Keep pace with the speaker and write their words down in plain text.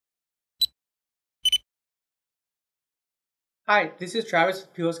Hi, this is Travis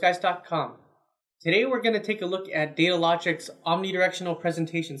with POSGuys.com. Today we're going to take a look at Datalogic's omnidirectional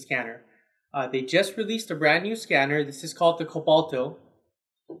presentation scanner. They just released a brand new scanner. This is called the Cobalto.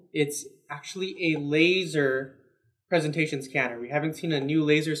 It's actually a laser presentation scanner. We haven't seen a new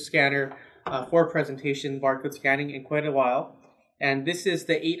laser scanner for presentation barcode scanning in quite a while. And this is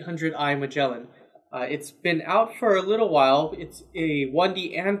the 800i Magellan. It's been out for a little while. It's a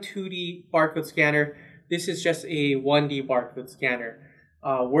 1D and 2D barcode scanner. This is just a 1D barcode scanner.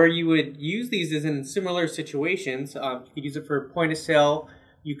 Where you would use these is in similar situations. You could use it for point of sale.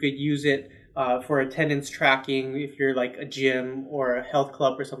 You could use it for attendance tracking if you're like a gym or a health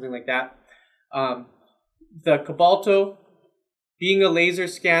club or something like that. The Cobalto, being a laser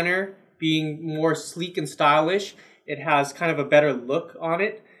scanner, being more sleek and stylish, it has kind of a better look on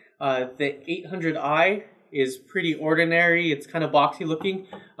it. The 800i is pretty ordinary. It's kind of boxy looking,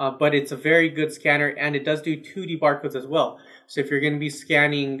 but it's a very good scanner, and it does do 2D barcodes as well. So if you're going to be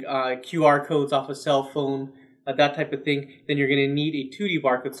scanning QR codes off a cell phone, that type of thing, then you're going to need a 2D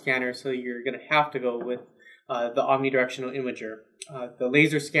barcode scanner, so you're going to have to go with the omnidirectional imager. The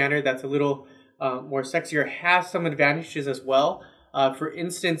laser scanner, that's a little more sexier, has some advantages as well. For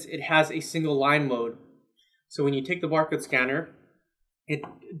instance, it has a single line mode. So when you take the barcode scanner, it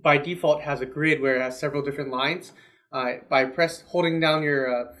by default has a grid where it has several different lines. By holding down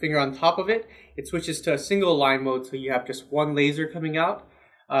your finger on top of it, it switches to a single line mode, so you have just one laser coming out.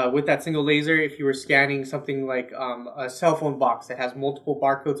 With that single laser, if you were scanning something like a cell phone box that has multiple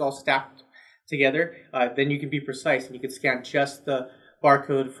barcodes all stacked together, then you can be precise and you can scan just the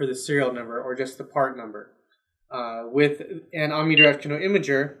barcode for the serial number or just the part number. With an omnidirectional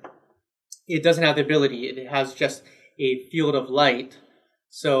imager, it doesn't have the ability. It has just a field of light.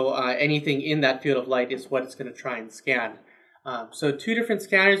 So anything in that field of light is what it's going to try and scan. So two different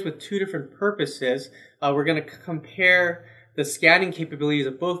scanners with two different purposes. We're going to compare the scanning capabilities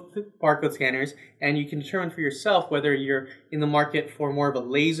of both barcode scanners, and you can determine for yourself whether you're in the market for more of a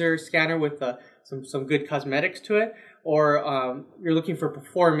laser scanner with some good cosmetics to it, or you're looking for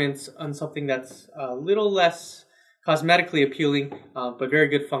performance on something that's a little less cosmetically appealing, but very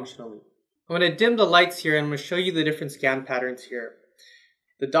good functionally. I'm going to dim the lights here, and I'm going to show you the different scan patterns here.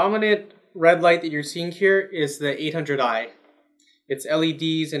 The dominant red light that you're seeing here is the 800i. It's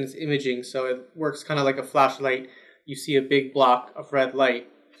LEDs and it's imaging, so it works kind of like a flashlight. You see a big block of red light.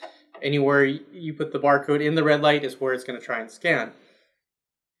 Anywhere you put the barcode in the red light is where it's going to try and scan.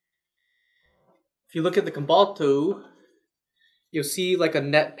 If you look at the Cobalto, you'll see like a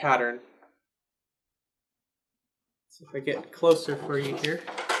net pattern. So if I get closer for you here.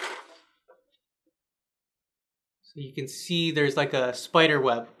 So you can see there's like a spider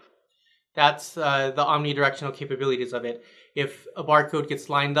web. That's the omnidirectional capabilities of it. If a barcode gets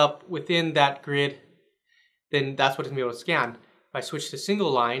lined up within that grid, then that's what it's going to be able to scan. If I switch to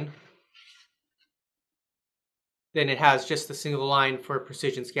single line, then it has just the single line for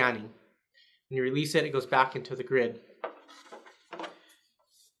precision scanning. When you release it, it goes back into the grid.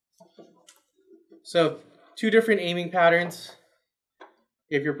 So two different aiming patterns.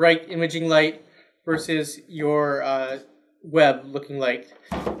 You have your bright imaging light versus your web looking light.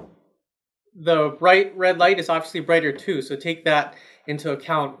 The bright red light is obviously brighter too, so take that into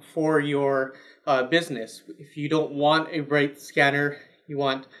account for your business. If you don't want a bright scanner, you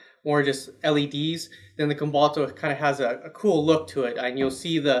want more just LEDs, then the Cobalto kind of has a cool look to it, and you'll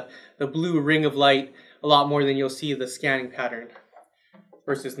see the blue ring of light a lot more than you'll see the scanning pattern.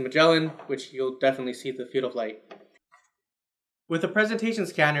 Versus the Magellan, which you'll definitely see the field of light. With a presentation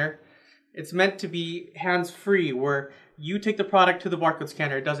scanner, it's meant to be hands-free, where you take the product to the barcode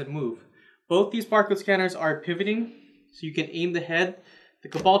scanner, it doesn't move. Both these barcode scanners are pivoting, so you can aim the head. The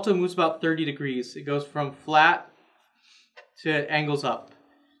Cobalto moves about 30 degrees. It goes from flat to angles up.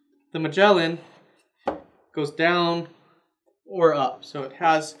 The Magellan goes down or up, so it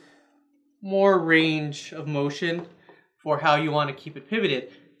has more range of motion for how you want to keep it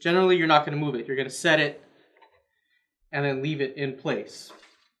pivoted. Generally, you're not going to move it. You're going to set it and then leave it in place.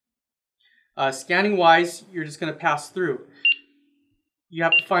 Scanning wise, you're just going to pass through. You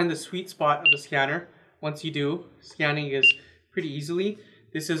have to find the sweet spot of the scanner. Once you do, scanning is pretty easily.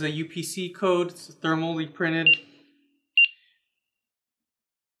 This is a UPC code. It's thermally printed.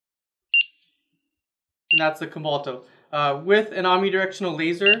 And that's the Cobalto. With an omnidirectional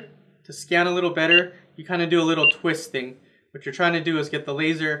laser, to scan a little better, you kind of do a little twist thing. What you're trying to do is get the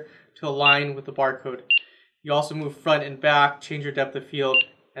laser to align with the barcode. You also move front and back, change your depth of field,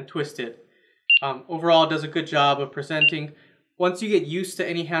 and twist it. Overall, it does a good job of presenting. Once you get used to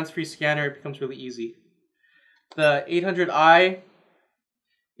any hands-free scanner, it becomes really easy. The 800i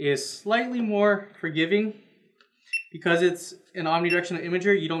is slightly more forgiving. Because it's an omnidirectional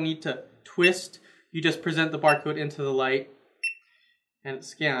imager, you don't need to twist. You just present the barcode into the light and it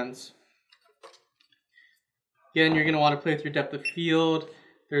scans. Again, you're going to want to play with your depth of field.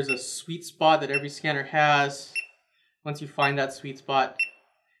 There's a sweet spot that every scanner has. Once you find that sweet spot, it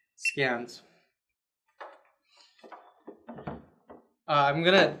scans. I'm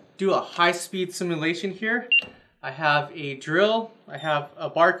going to do a high-speed simulation here. I have a drill, I have a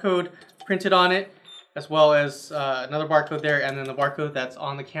barcode printed on it, as well as another barcode there, and then the barcode that's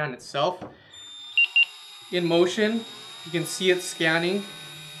on the can itself. In motion, you can see it scanning.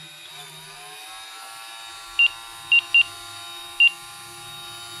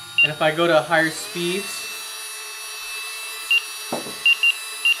 And if I go to higher speeds,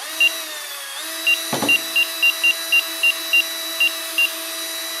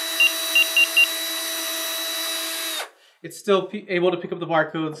 it's still able to pick up the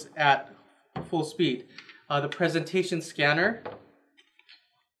barcodes at full speed. The presentation scanner,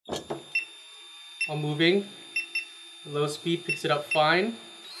 while moving, low speed picks it up fine.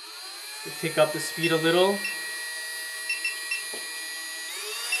 You pick up the speed a little.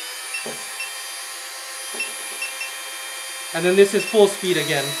 And then this is full speed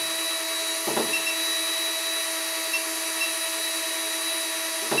again.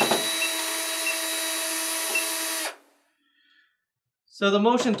 So the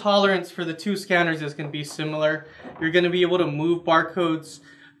motion tolerance for the two scanners is going to be similar. You're going to be able to move barcodes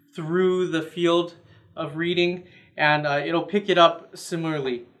through the field of reading, and it'll pick it up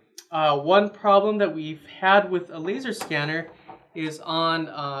similarly. One problem that we've had with a laser scanner is on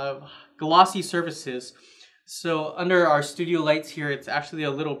glossy surfaces. So under our studio lights here, it's actually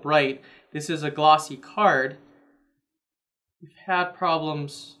a little bright. This is a glossy card. We've had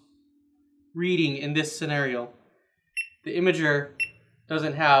problems reading in this scenario. The imager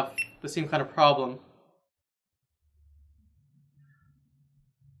doesn't have the same kind of problem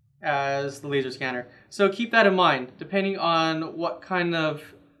as the laser scanner. So keep that in mind. Depending on what kind of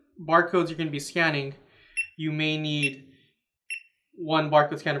barcodes you're going to be scanning, you may need one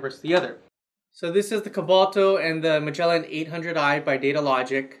barcode scanner versus the other. So this is the Cobalto and the Magellan 800i by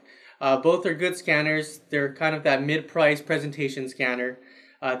Datalogic. Both are good scanners. They're kind of that mid-price presentation scanner.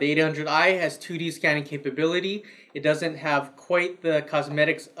 The 800i has 2D scanning capability. It doesn't have quite the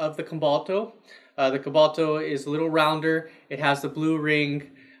cosmetics of the Cobalto. The Cobalto is a little rounder. It has the blue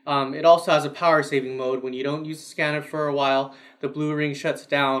ring. It also has a power saving mode. When you don't use the scanner for a while, the blue ring shuts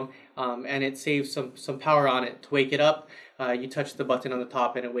down and it saves some power on it. To wake it up, you touch the button on the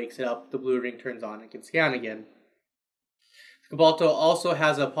top and it wakes it up. The blue ring turns on. It can scan again. Cobalto also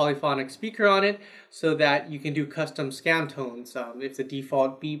has a polyphonic speaker on it so that you can do custom scan tones. If the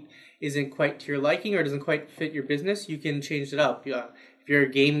default beep isn't quite to your liking or doesn't quite fit your business, you can change it up. If you're a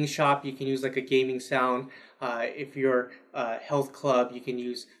gaming shop, you can use like a gaming sound. If you're a health club, you can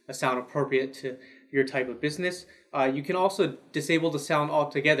use a sound appropriate to your type of business. You can also disable the sound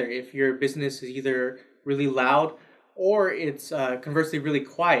altogether if your business is either really loud or it's conversely really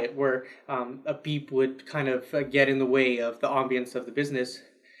quiet, where a beep would kind of get in the way of the ambience of the business.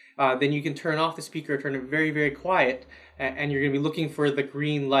 Then you can turn off the speaker, turn it very, very quiet, and you're going to be looking for the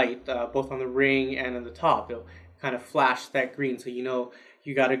green light, both on the ring and on the top. It'll kind of flash that green so you know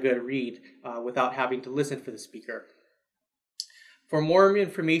you got a good read without having to listen for the speaker. For more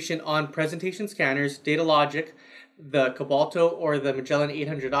information on presentation scanners, Datalogic, the Cobalto, or the Magellan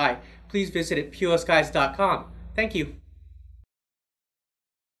 800i, please visit POSGuys.com. Thank you.